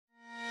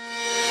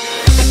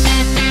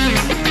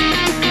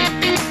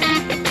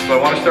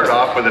start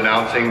off with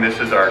announcing this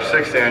is our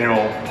 6th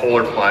annual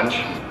Polar Plunge,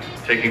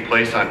 taking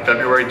place on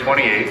February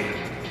 28th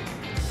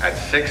at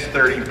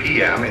 6:30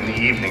 p.m. in the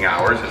evening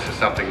hours. This is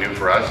something new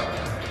for us.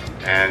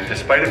 And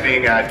despite it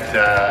being at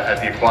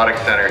the Aquatic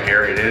Center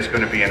here, it is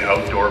going to be an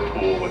outdoor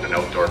pool with an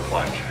outdoor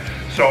plunge.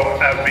 So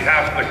on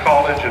behalf of the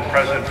college and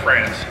President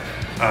France,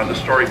 the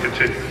story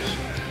continues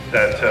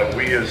that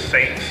we as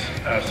Saints,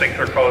 St.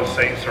 Clair College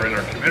Saints are in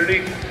our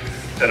community,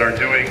 that are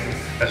doing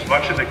as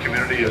much in the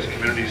community as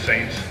community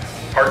saints,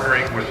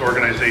 partnering with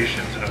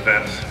organizations and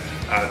events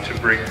to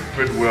bring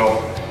goodwill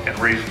and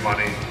raise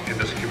money in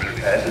this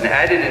community. As an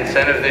added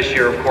incentive this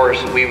year, of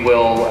course, we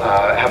will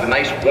have a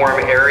nice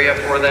warm area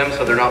for them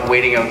so they're not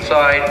waiting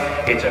outside.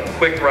 It's a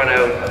quick run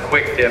out, a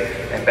quick dip,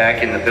 and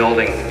back in the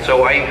building.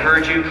 So I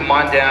encourage you, come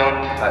on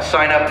down,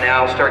 sign up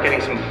now, start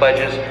getting some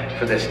pledges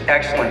for this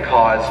excellent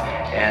cause,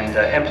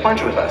 and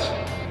plunge with us.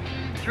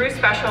 Through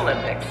Special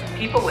Olympics,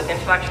 people with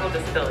intellectual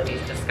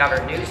disabilities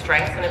discover new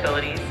strengths and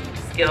abilities,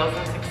 skills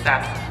and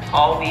success,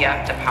 all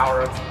via the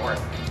power of sport.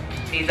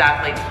 These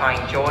athletes find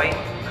joy,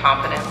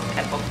 confidence,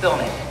 and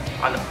fulfillment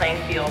on the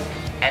playing field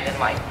and in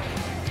life.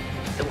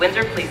 The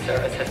Windsor Police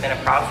Service has been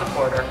a proud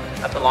supporter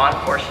of the law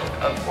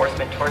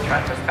enforcement torch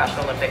run for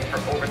Special Olympics for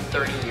over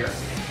 30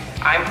 years.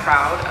 I'm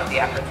proud of the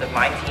efforts of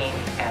my team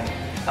and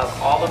of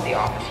all of the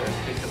officers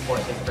who support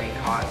this great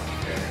cause.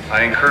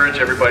 I encourage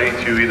everybody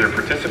to either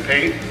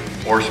participate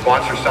or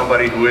sponsor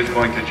somebody who is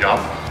going to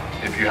jump.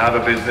 If you have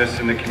a business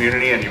in the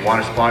community and you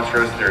want to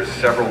sponsor us, there's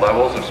several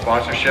levels of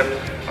sponsorship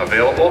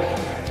available.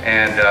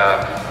 And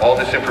all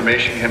this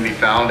information can be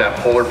found at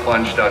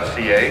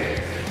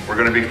polarplunge.ca. We're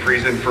going to be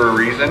freezing for a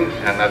reason,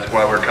 and that's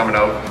why we're coming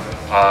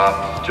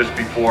out just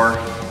before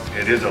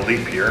it is a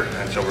leap year,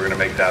 and so we're going to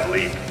make that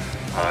leap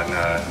on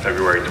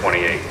February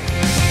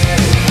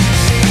 28th.